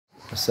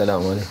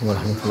Esselamu Aleyküm ve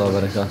Rahmetullahi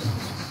ve Berekatuhu.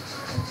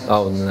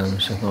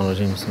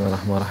 Euzubillahimineşşeytanirracim.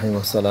 Bismillahirrahmanirrahim.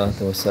 Ve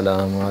salatu ve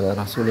selamu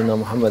ala Resulina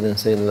Muhammedin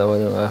seyyidil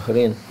evvelin ve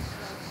ahirin.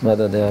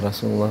 Medede ya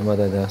Resulullah,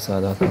 medede ya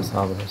Sadat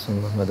ashabı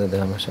Resulullah, medede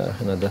ya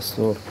meşayihine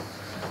destur.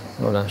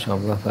 Mevlana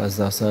Şahbullah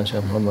Fezli Hasan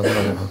Şeyh Muhammed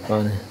Alim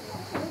Hakkani.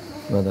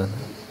 Medede.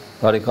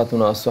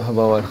 Tarikatuna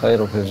as-suhba vel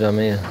hayru fil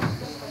camiye.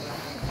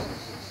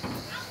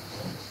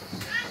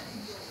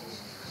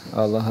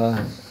 Allah'a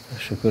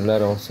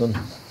şükürler olsun.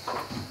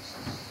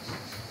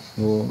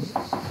 Bu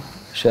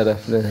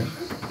şerefli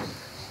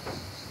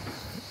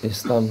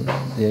İslam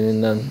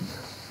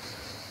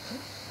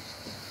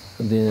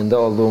dininde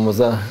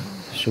olduğumuza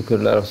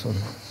şükürler olsun.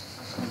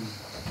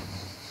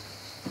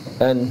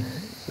 En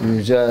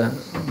yüce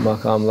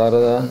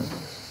makamları da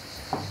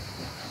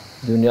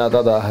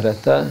dünyada da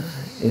ahirette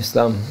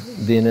İslam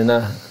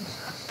dinine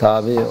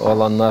tabi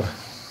olanlar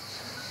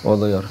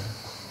oluyor.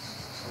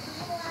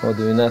 O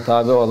dine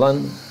tabi olan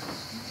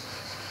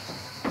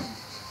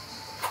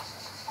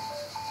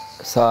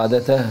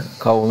saadete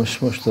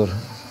kavuşmuştur.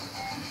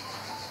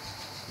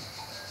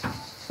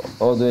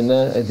 O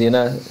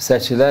dine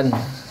seçilen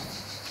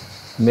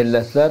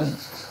milletler,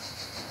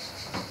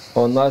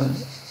 onlar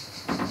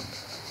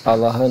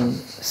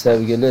Allah'ın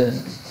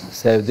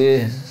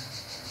sevdiği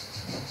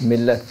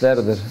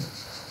milletlerdir.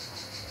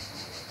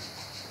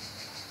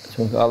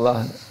 Çünkü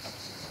Allah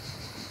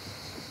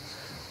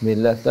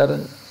milletler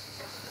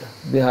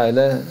bir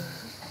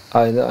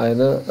hayli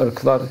ayrı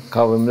ırklar,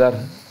 kavimler,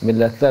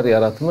 milletler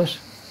yaratmış.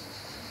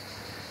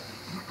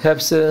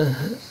 Hepsi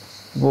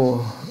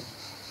bu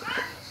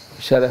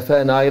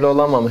şerefe nail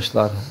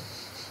olamamışlar.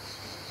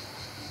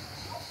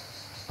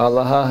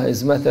 Allah'a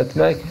hizmet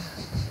etmek,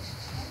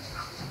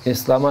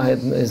 İslam'a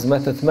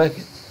hizmet etmek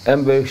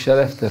en büyük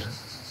şereftir.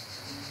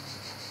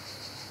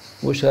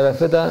 Bu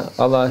şerefi de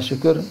Allah'a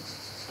şükür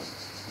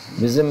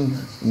bizim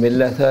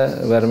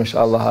millete vermiş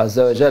Allah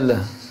Azze ve Celle.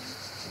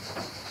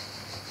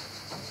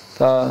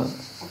 Ta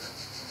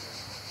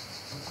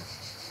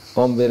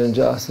 11.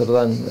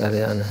 asırdan beri,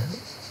 yani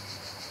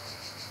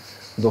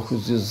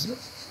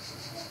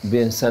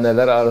 900.000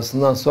 seneler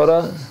arasından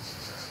sonra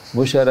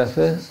bu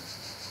şerefi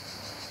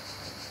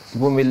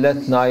bu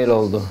millet nail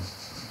oldu.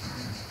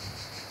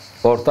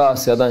 Orta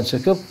Asya'dan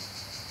çıkıp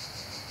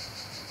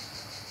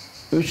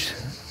 3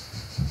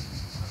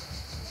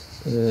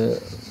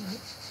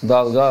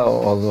 dalga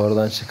oldu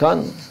oradan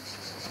çıkan.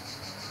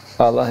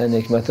 Allah'ın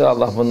hikmeti,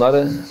 Allah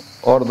bunları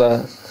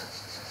orada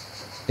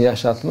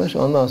yaşatmış.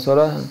 Ondan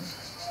sonra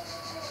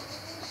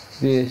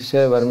bir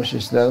şey vermiş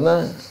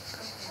işlerine.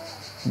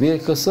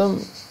 Bir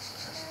kısım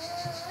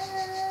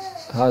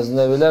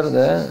hazneviler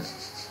de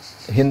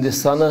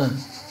Hindistan'ı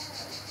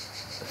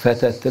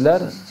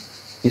fethettiler.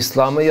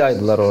 İslam'ı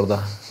yaydılar orada.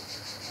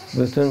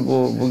 Bütün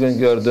bugün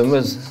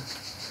gördüğümüz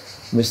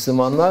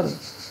Müslümanlar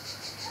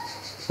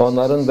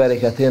onların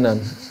bereketiyle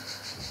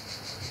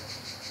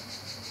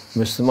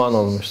Müslüman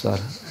olmuşlar.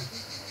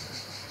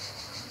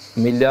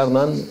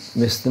 Milyarla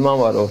Müslüman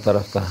var o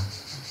tarafta.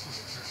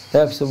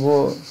 Hepsi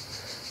bu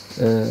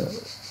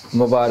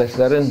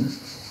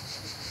mübareklerin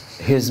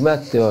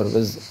hizmet diyor.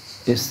 Biz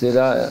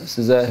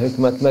size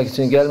hükmetmek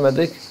için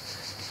gelmedik.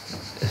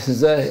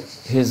 Size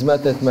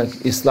hizmet etmek,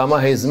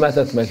 İslam'a hizmet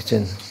etmek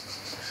için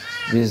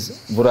biz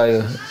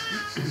burayı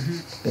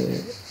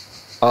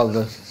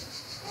aldık.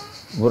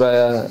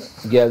 Buraya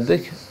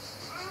geldik.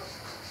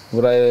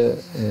 Burayı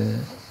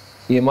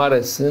imar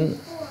etsin.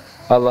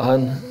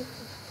 Allah'ın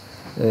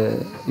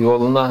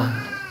yoluna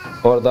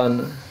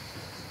oradan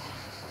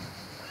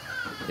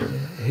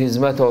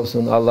hizmet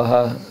olsun.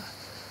 Allah'a,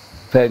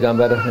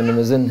 Peygamber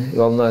Efendimizin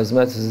yoluna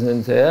hizmet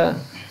etsin diye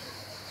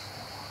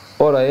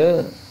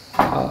orayı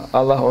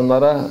Allah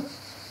onlara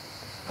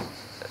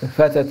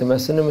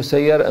fethetmesini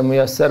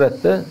müyesser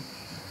etti.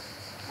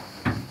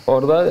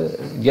 Orada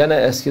gene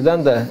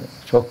eskiden de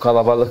çok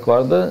kalabalık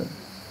vardı.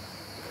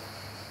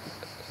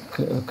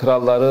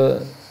 Kralları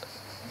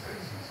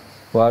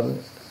var.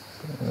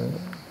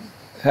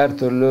 Her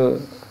türlü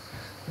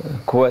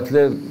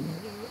kuvvetli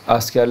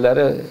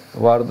askerleri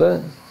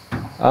vardı.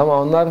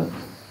 Ama onlar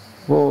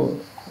bu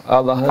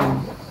Allah'ın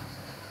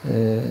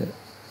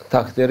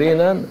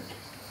takdiriyle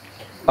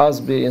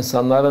az bir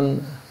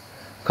insanların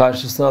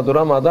karşısına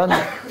duramadan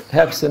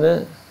hepsini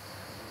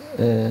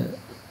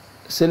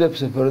silip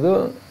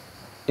süpürdü.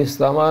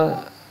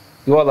 İslam'a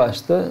yol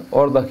açtı.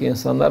 Oradaki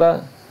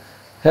insanlara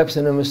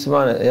hepsini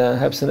Müslüman, yani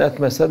hepsini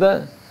etmese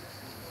de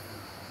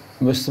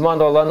Müslüman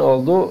olan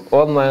oldu,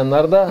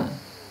 olmayanlar da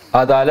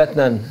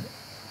adaletle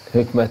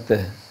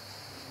hükmetti.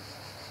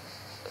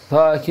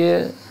 Ta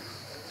ki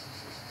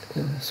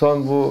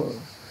son bu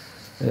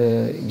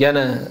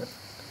gene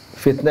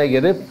fitne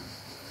girip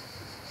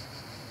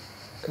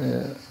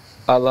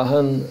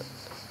Allah'ın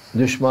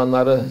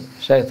düşmanları,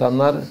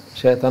 şeytanlar,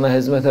 şeytana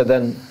hizmet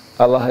eden,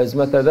 Allah'a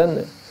hizmet eden,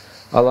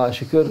 Allah'a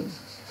şükür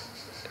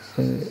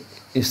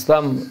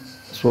İslam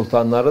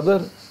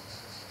sultanlarıdır.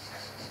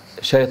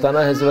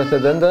 Şeytana hizmet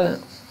eden de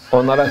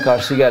onlara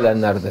karşı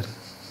gelenlerdir.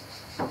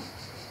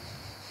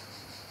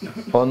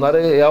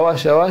 Onları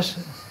yavaş yavaş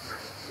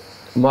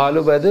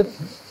mağlup edip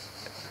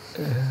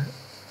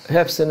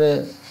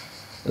hepsini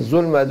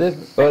zulmedip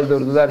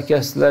öldürdüler,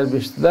 kestiler,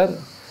 biçtiler.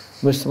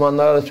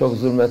 Müslümanlara da çok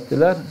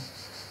zulmettiler.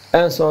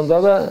 En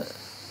sonunda da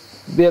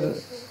bir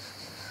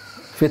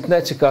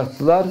fitne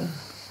çıkarttılar.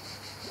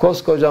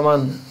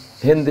 Koskocaman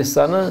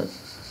Hindistan'ı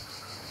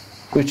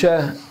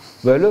 3'e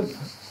bölüp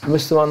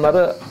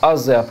Müslümanları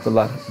az da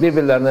yaptılar.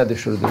 Birbirlerine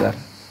düşürdüler.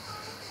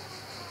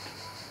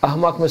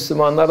 Ahmak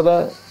Müslümanlar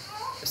da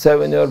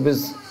seviniyor,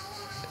 biz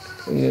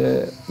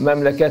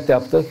memleket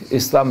yaptık,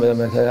 İslam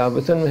memleketi. Ya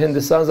bütün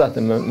Hindistan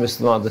zaten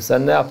Müslümandı.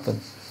 Sen ne yaptın?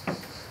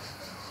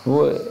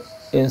 Bu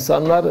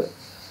insanlar,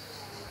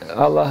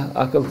 Allah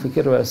akıl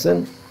fikir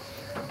versin,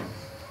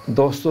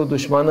 dostu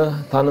düşmanı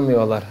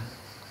tanımıyorlar.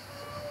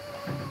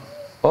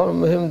 O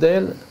mühim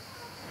değil.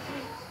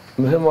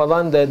 Mühim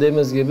olan,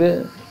 dediğimiz gibi,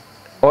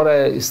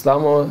 oraya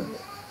İslam'ı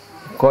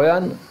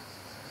koyan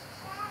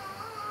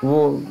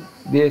bu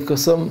bir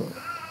kısım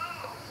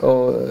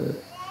o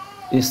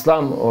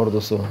İslam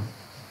ordusu,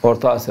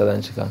 Orta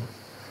Asya'dan çıkan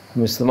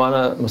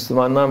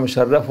Müslümanlığa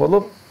müşerref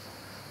olup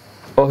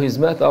o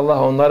hizmet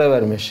Allah onlara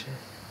vermiş.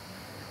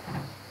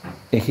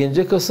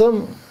 İkinci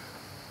kısım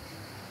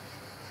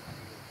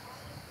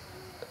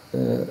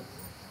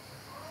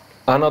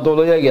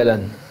Anadolu'ya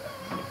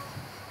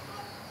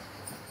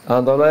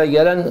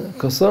gelen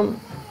kısım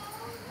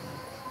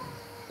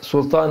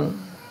Sultan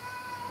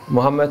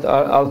Muhammed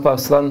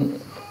Alparslan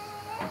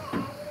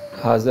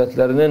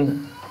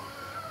Hazretlerinin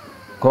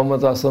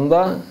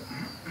komutasında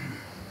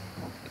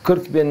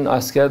 40.000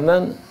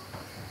 askerden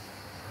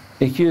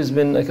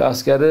 200.000'lik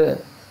askeri,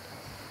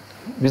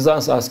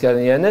 Bizans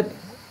askerini yenip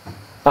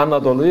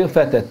Anadolu'yu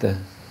fethetti.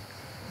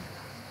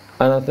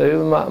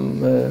 Anadolu'yu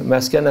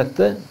mesken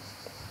etti.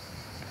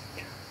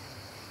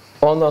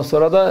 Ondan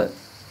sonra da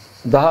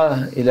daha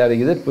ileri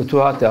gidip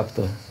fütuhat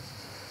yaptı.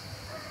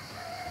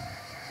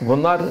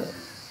 Bunlar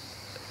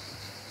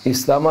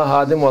İslam'a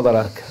hadim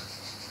olarak,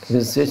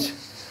 biz hiç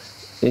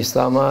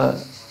İslam'a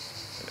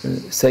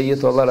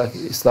seyyid olarak,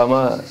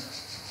 İslam'a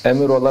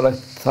emir olarak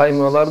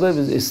saymıyorlardı.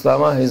 Biz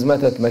İslam'a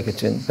hizmet etmek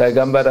için,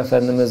 Peygamber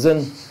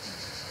Efendimiz'in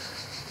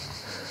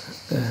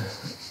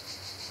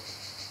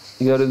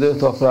yürüdüğü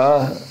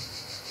toprağa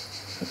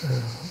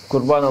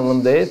kurban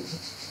olalım deyip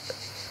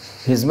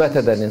hizmet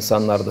eden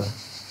insanlardı.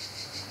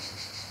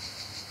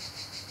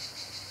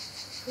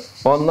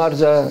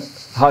 Onlarca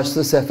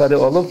Haçlı seferi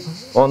olup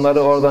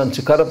onları oradan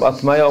çıkarıp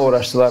atmaya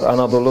uğraştılar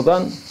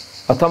Anadolu'dan.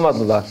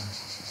 Atamadılar.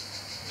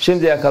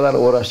 Şimdiye kadar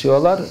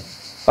uğraşıyorlar.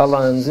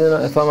 Allah'ın izniyle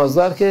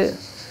atamazlar ki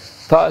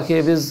ta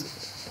ki biz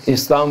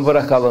İslam'ı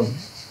bırakalım.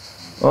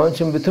 Onun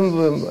için bütün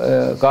bu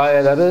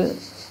gayeleri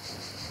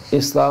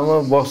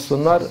İslam'ı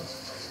bozsunlar.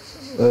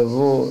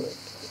 Bu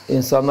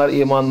insanlar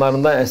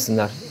imanlarından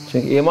etsinler.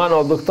 Çünkü iman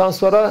olduktan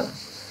sonra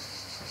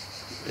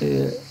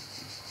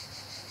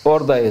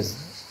oradayız.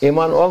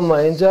 İman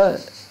olmayınca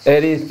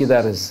eriyip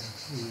gideriz.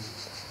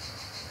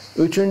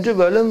 3.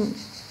 bölüm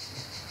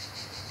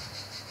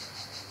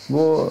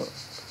bu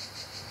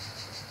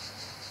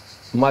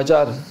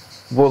Macar,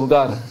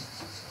 Bulgar,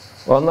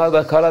 onlar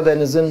da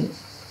Karadeniz'in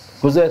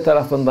kuzey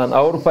tarafından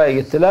Avrupa'ya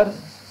gittiler.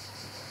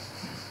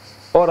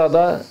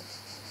 Orada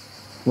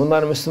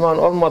bunlar Müslüman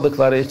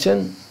olmadıkları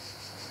için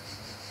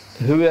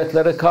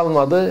hüviyetleri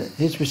kalmadı,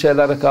 hiçbir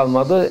şeyleri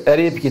kalmadı,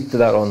 eriyip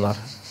gittiler onlar.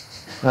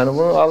 Yani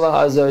bunu Allah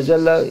Azze ve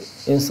Celle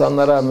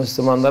insanlara,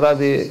 Müslümanlara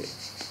bir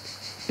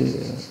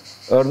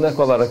örnek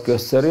olarak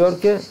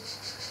gösteriyor ki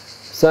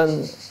sen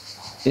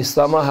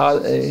İslam'a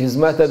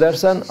hizmet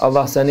edersen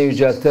Allah seni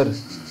yüceltir,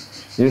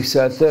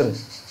 yükseltir.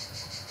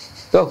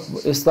 Yok,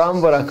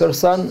 İslam'ı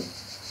bırakırsan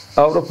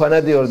Avrupa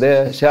ne diyor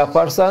diye şey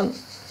yaparsan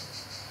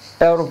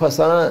Avrupa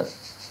sana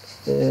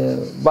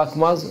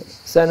bakmaz,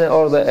 seni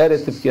orada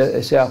eritip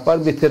şey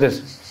yapar,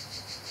 bitirir.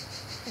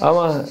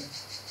 Ama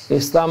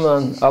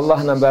İslam'la,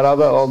 Allah'la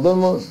beraber oldun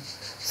mu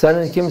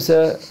senin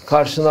kimse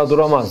karşına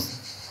duramaz.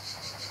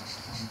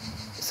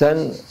 Sen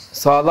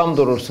sağlam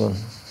durursun.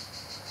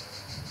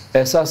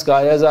 Esas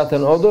gaye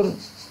zaten odur.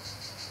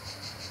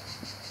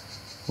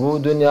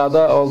 Bu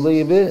dünyada olduğu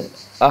gibi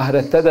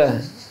ahirette de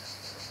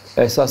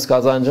esas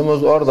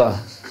kazancımız orada.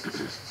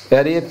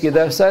 Eriyip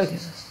gidersek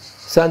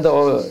sen de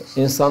o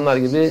insanlar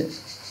gibi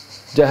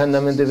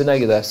cehennemin dibine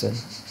gidersin.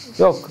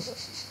 Yok,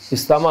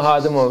 İslam'a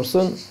hadim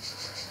olursun,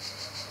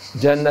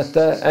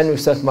 cennette en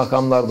yüksek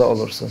makamlarda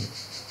olursun.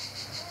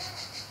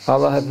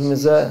 Allah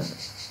hepimize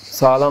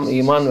sağlam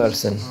iman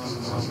versin.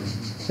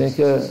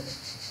 Çünkü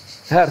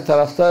her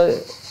tarafta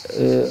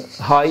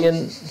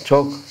hain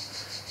çok,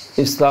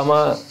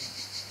 İslam'a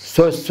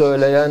söz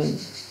söyleyen,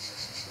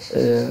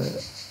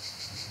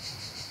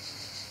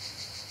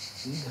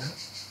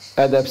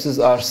 edepsiz,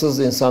 arsız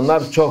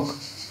insanlar çok.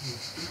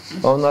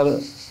 Onlar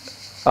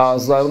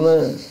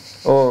ağızlarını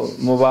o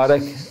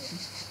mübarek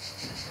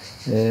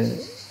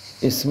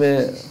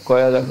ismi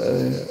koyacak,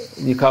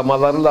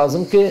 yıkamaları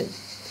lazım ki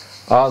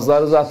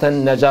ağızları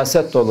zaten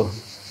necaset dolu,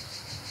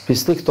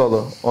 pislik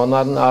dolu.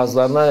 Onların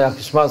ağızlarına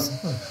yakışmaz.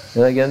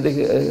 Yani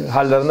kendi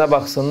hallerine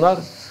baksınlar,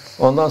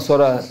 ondan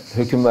sonra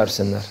hüküm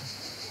versinler.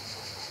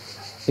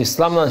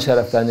 İslam'la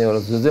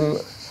şerefleniyoruz. Bizim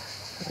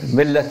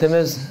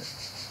milletimiz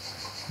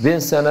 1000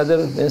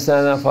 senedir, 1000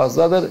 seneden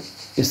fazladır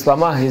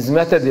İslam'a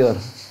hizmet ediyor.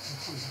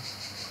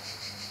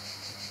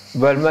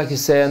 Bölmek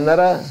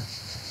isteyenlere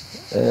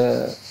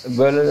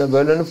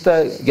bölünüp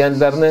de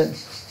kendilerini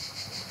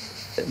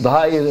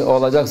daha iyi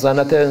olacak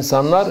zanneden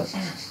insanlar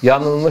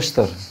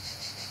yanılmıştır.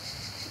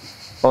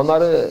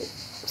 Onları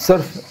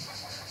sırf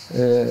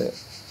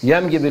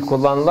yem gibi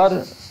kullanırlar.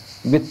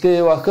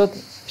 Bittiği vakit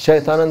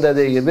şeytanın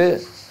dediği gibi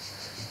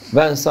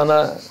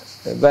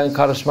ben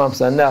karışmam,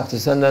 sen ne yaptın,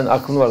 senden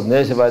aklın var,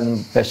 neyse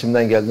benim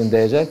peşimden geldin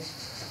diyecek.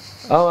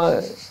 Ama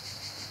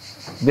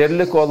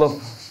birlik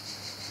olup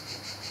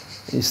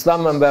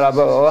İslam'la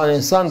beraber olan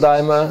insan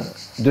daima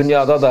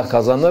dünyada da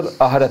kazanır,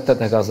 ahirette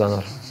de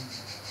kazanır.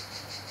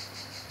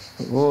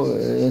 Bu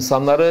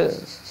insanları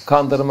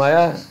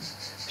kandırmaya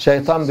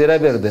şeytan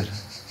birebirdir.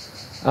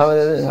 Ama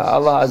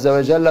Allah Azze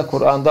ve Celle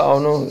Kur'an'da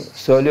onu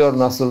söylüyor,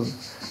 nasıl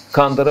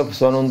kandırıp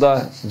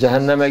sonunda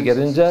cehenneme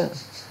girince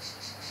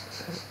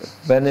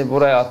beni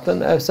buraya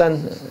attın, sen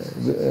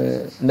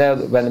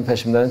ne benim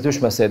peşimden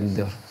düşmeseydin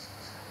diyor.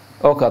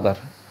 O kadar.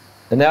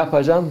 Ne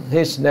yapacağım?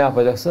 Hiç ne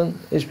yapacaksın?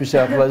 Hiçbir şey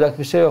yapılacak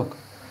bir şey yok.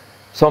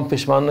 Son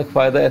pişmanlık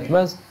fayda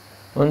etmez.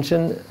 Onun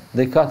için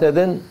dikkat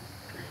edin.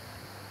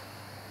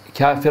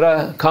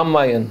 Kafire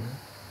kanmayın.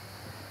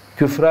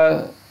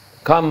 Küfre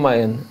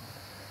kanmayın.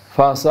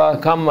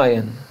 Fasığa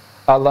kanmayın.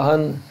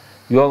 Allah'ın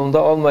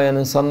yolunda olmayan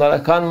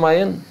insanlara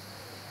kanmayın.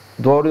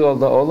 Doğru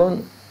yolda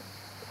olun.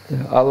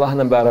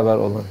 Allah'la beraber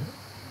olun.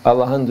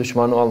 Allah'ın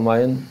düşmanı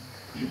olmayın.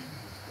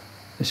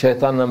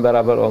 Şeytanla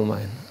beraber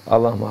olmayın.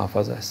 Allah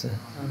muhafaza etsin.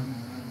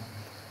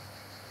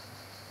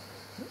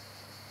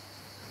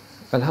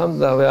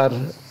 Alhamdulillah, we are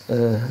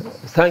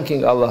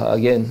thanking Allah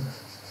again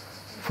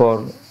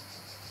for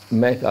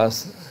make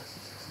us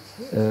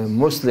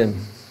Muslim.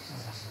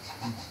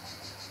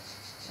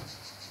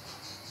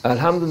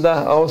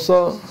 Alhamdulillah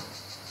also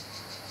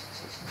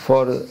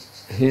for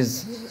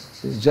His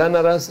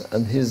generous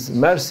and His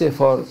mercy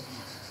for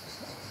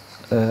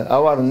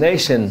our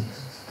nation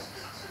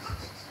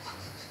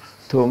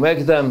to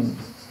make them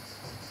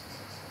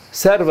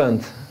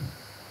servant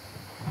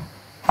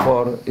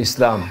for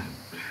Islam.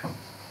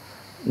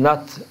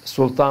 Not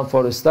sultan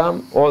for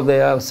Islam. All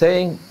they are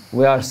saying,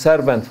 we are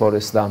servant for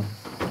Islam.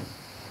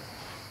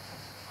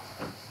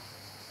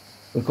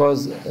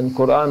 Because in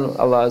Quran,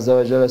 Allah Azza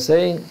wa Jalla is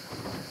saying,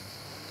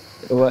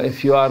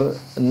 if you are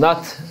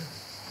not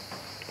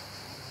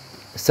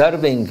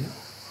serving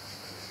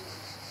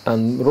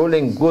and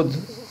ruling good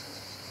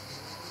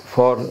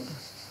for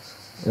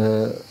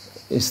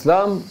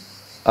Islam,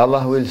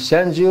 Allah will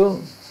change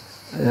you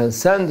and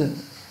send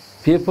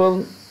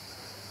people,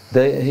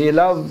 He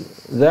loves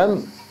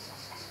them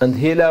and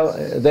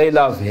they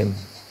love Him.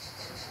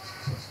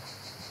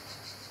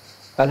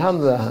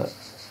 Alhamdulillah,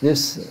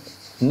 this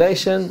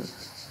nation,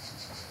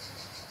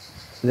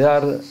 they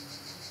are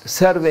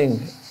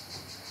serving,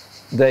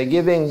 they are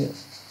giving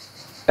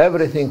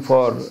everything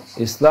for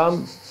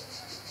Islam,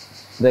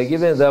 they are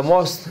giving the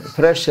most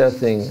precious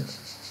thing.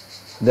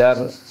 They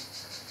are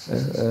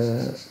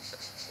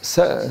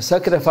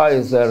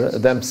sacrifice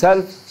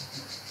themselves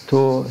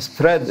to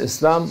spread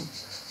Islam,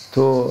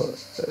 to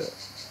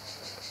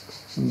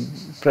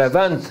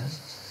prevent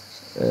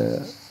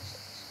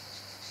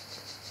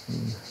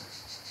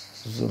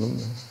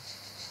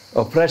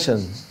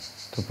oppression,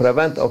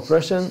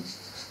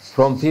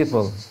 from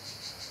people.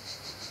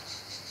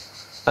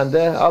 And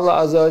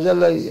Allah Azza wa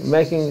Jalla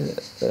making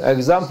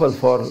example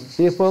for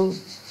people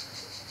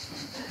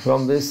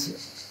from this.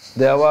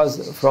 There was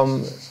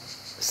from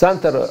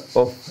center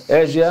of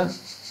Asia,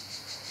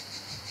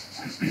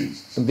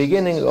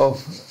 beginning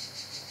of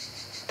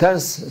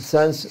 10th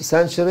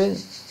century,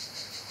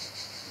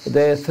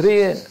 the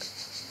three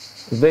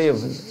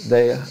waves,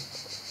 they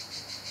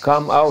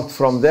come out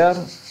from there.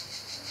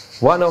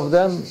 One of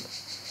them,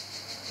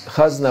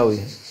 Ghaznawi,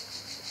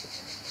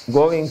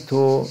 going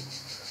to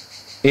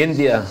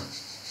India.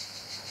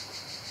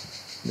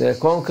 They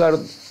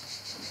conquered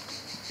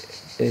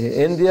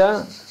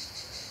India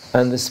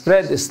and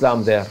spread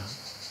Islam there.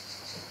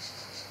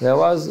 There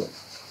was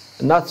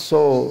not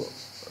so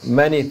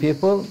many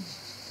people,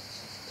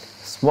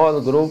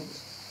 small group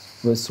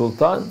with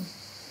Sultan,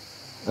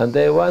 and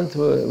they went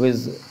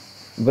with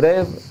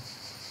brave.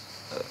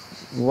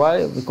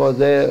 Why? Because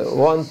they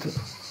want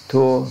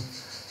to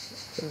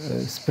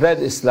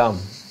spread Islam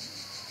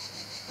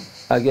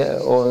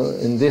again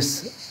in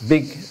this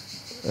big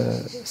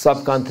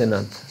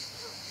subcontinent.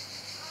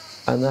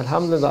 And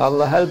Alhamdulillah,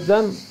 Allah helped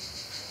them,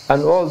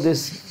 and all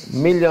these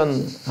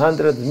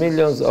hundreds,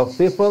 millions of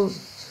people,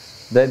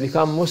 they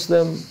become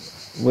Muslim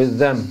with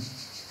them.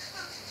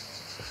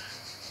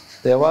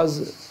 There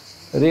was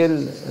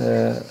real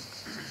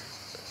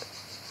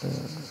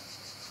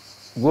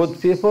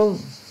good people.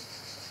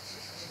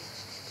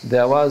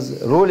 There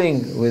was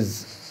ruling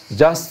with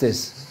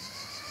justice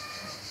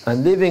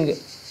and leaving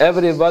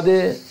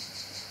everybody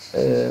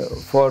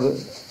to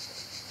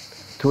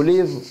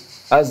live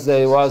as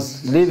they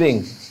was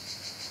living,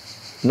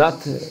 not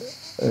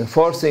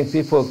forcing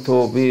people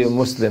to be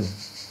Muslim.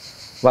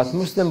 But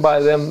Muslim by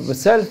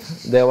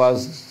themselves, they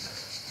was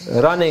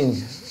running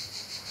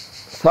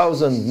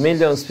thousands,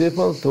 millions of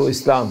people to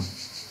Islam.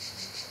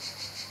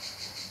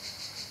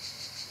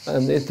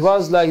 And it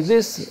was like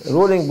this,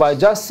 ruling by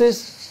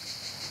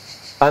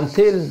justice,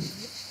 until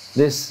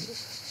this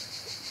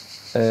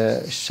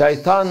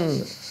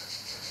shaitan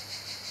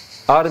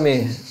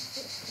army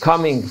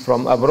coming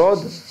from abroad,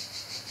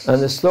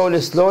 and slowly,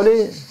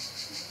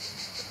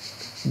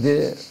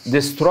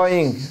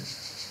 destroying,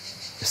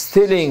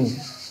 stealing,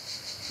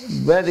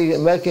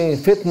 making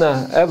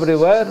fitna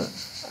everywhere,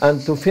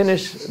 and to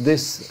finish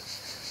this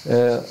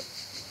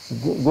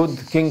good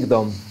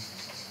kingdom.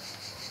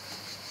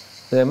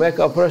 They make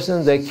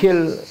oppression, they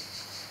kill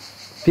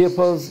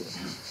people,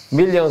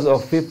 millions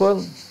of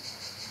people,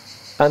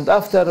 and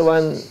after,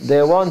 when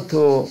they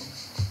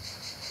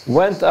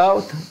went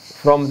out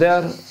from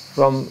there,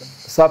 from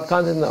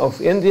subcontinent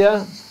of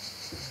India,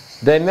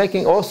 they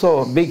making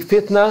also big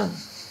fitna,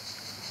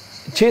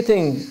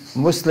 cheating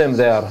Muslim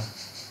there.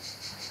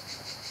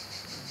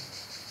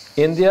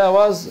 India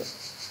was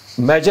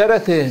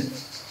majority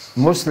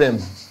Muslim.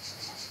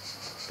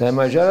 The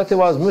majority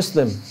was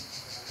Muslim.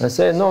 And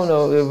say,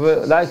 no, we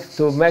would like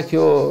to make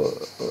you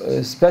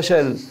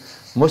special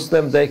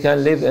Muslim. They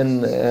can live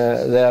in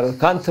their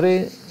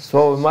country,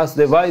 so we must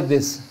divide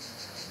this.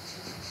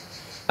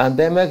 And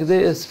they make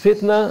this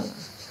fitna,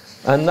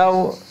 and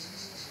now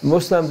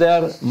Muslim, they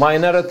are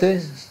minority,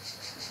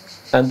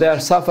 and they are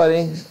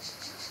suffering,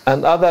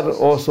 and other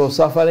also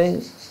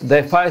suffering.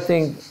 They're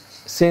fighting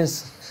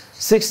since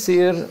 6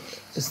 years,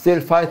 still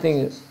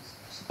fighting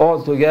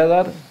all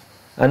together,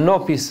 and no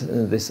peace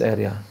in this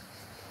area.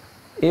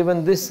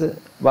 Even this,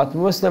 but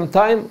Muslim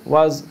time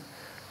was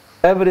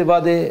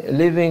everybody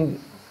living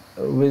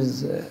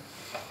with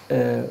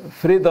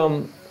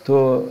freedom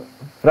to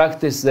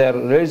practice their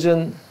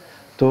religion,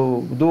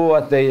 to do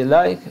what they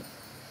like,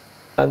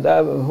 and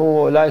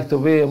who like to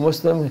be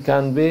Muslim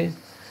can be,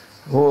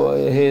 who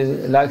he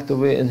like to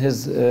be in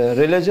his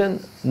religion,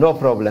 no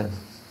problem.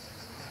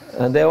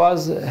 And they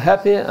was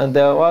happy, and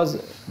there was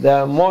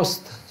the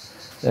most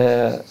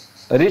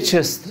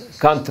richest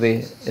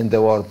country in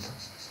the world.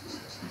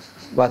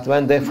 But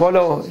when they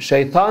follow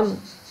shaitan,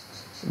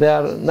 they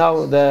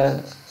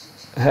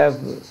have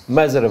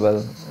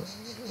miserable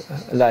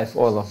life,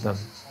 all of them.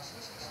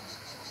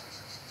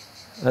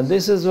 And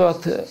this is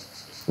what,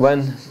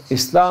 when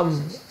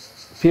Islam,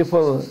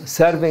 people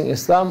serving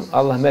Islam,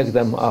 Allah make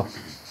them up.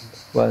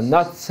 When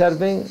not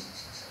serving,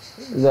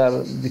 they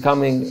are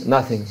becoming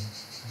nothing.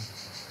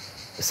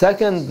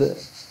 Second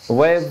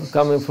wave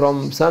coming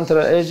from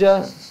Central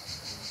Asia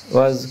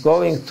was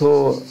going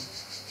to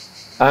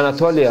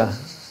Anatolia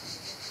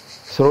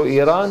through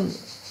Iran,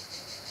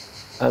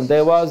 and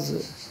there was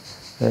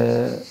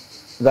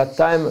that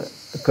time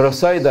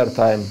Crusader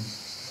time,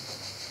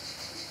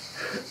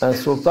 and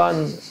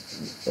Sultan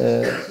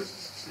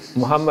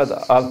Muhammad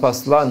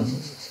al-Paslan,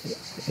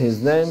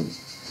 his name,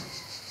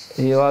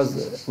 he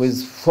was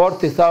with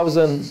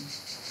 40,000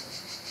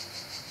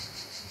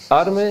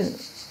 army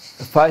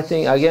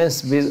fighting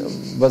against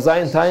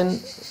Byzantine,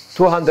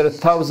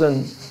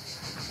 200,000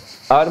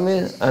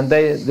 army, and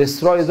they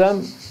destroyed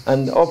them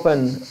and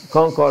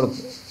conquered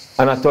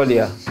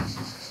Anatolia.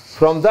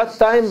 From that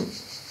time,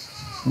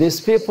 these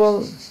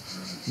people,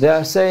 they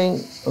are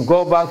saying,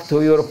 go back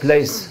to your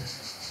place,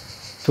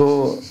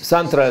 to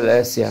Central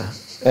Asia.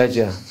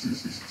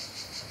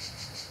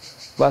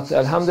 But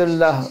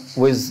Alhamdulillah,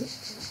 with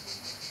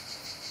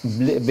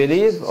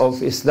belief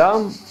of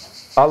Islam,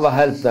 Allah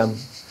helped them.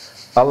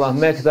 Allah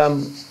make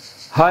them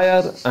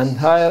higher and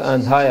higher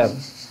and higher.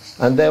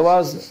 And there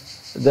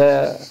was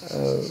the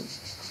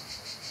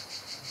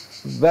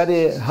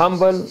very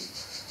humble,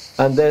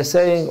 and they're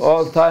saying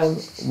all time,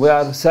 we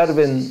are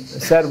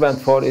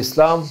servant for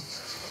Islam.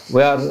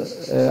 We are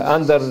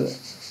under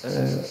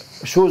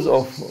shoes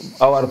of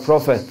our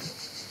Prophet,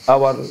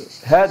 our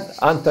head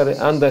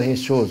under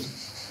his shoes.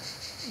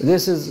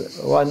 This is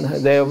when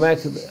they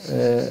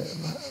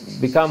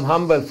become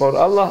humble for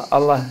Allah,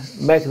 Allah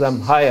make them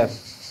higher.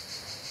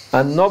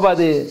 And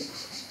nobody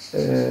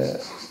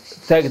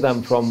take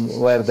them from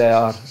where they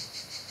are.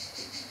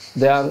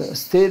 They are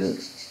still,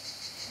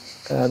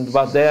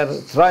 but they are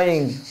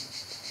trying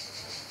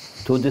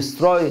to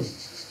destroy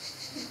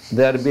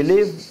their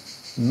belief.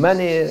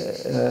 Many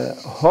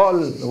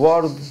whole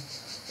world,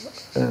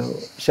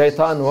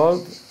 shaitan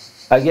world,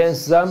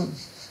 against them,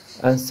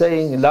 and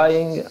saying,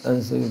 lying,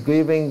 and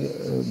giving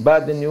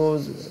bad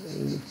news,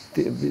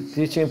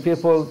 teaching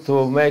people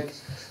to make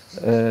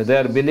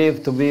their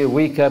belief to be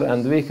weaker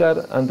and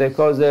weaker, and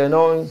because they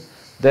know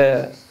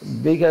the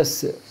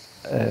biggest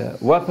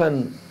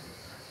weapon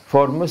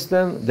for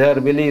Muslim, their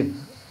belief,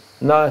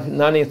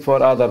 no need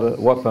for other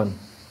weapon.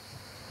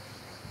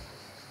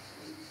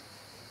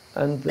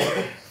 And the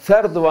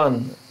third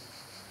one,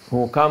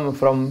 who come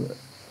from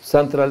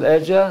Central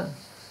Asia,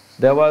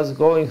 they was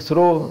going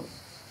through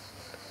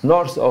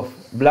north of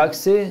Black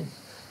Sea,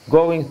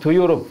 going to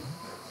Europe,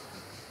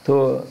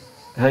 to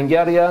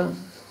Hungary,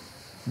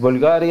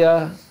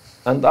 Bulgaria,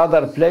 and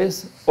other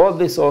place. All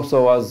this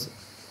also was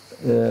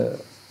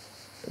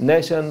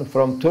nation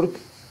from Turk,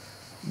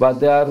 but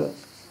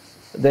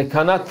they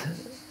cannot,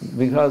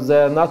 because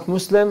they are not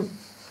Muslim,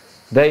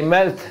 they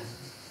melt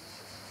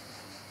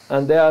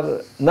and they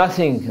are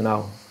nothing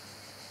now.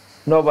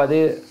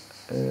 Nobody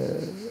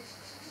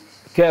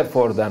care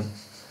for them,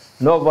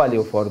 no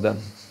value for them.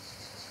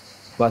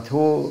 But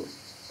who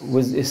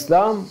with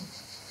Islam,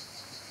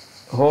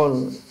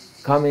 whole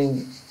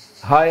coming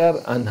higher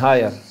and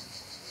higher.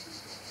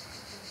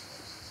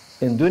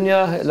 In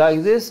dunya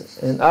like this,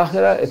 in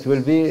akhirah it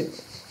will be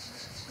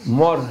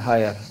more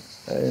higher.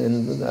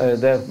 In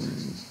the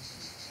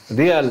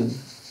real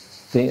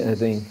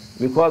thing.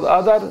 Because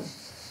other,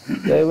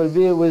 they will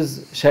be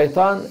with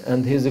shaitan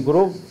and his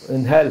group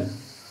in hell.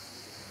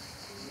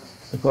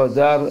 Because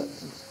they are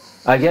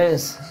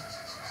against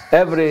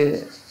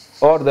every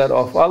order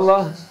of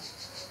Allah,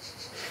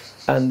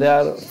 and they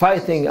are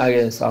fighting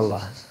against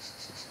Allah.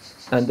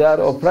 And they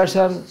are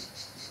oppressor,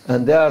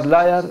 and they are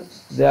liar,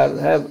 they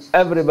have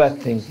every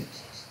bad thing.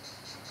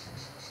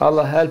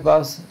 Allah help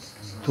us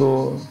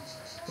to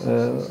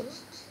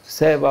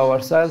save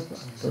ourselves.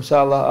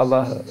 Inshallah,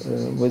 Allah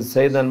with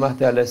Sayyidina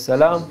Mahdi alayhi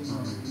salam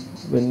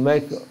will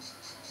make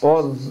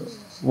all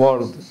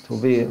world to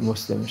be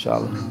Muslim,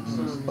 inshallah.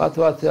 But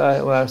what we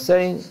are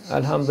saying,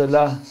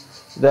 alhamdulillah,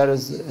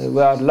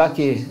 we are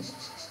lucky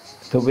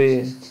to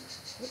be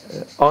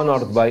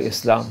honored by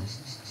Islam.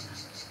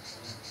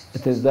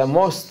 It is the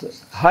most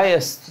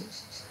highest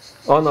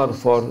honor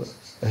for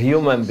a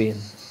human being.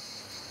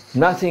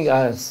 Nothing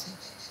else.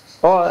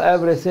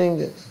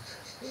 Everything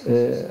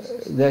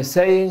they're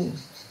saying,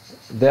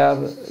 they are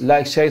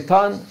like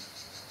shaitan.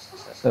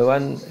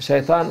 When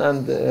shaitan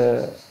and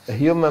a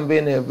human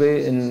being will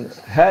be in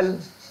hell,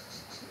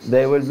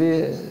 they will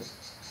be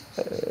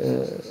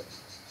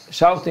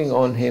shouting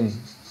on him.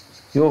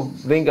 You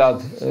bring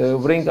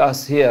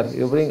us here.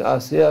 You bring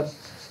us here.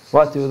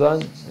 What you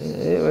done?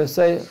 He will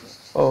say,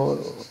 "Oh,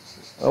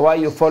 why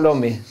you follow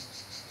me?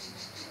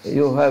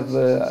 You have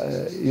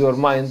your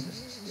mind.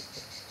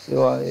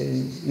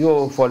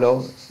 You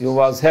follow. You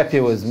was happy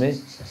with me.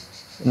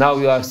 Now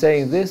you are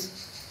saying this.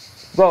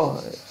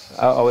 Go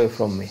away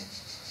from me."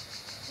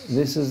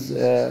 This is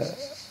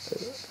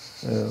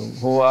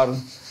who are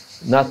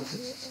not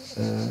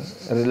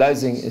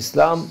realizing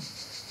Islam,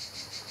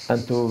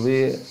 and to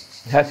be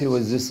happy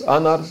with this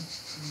honor,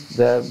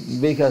 the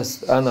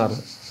biggest honor,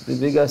 the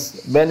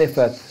biggest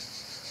benefit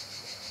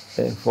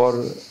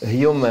for a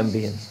human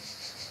being.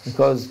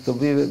 Because to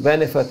be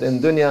benefit in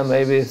dunya,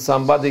 maybe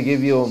somebody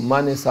give you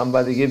money,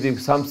 somebody give you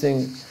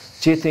something,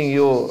 cheating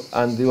you,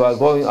 and you are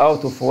going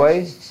out of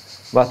way.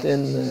 But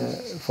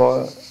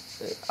for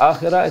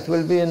akhirah, it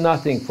will be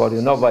nothing for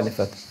you, no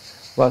benefit.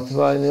 But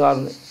when you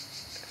are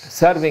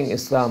serving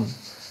Islam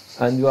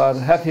and you are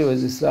happy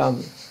with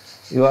Islam,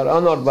 you are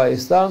honored by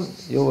Islam,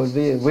 you will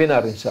be a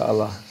winner,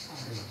 inshallah,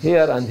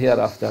 here and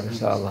hereafter,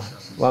 inshallah.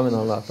 Wa min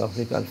Allah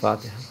tawfiq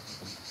al-Fatiha.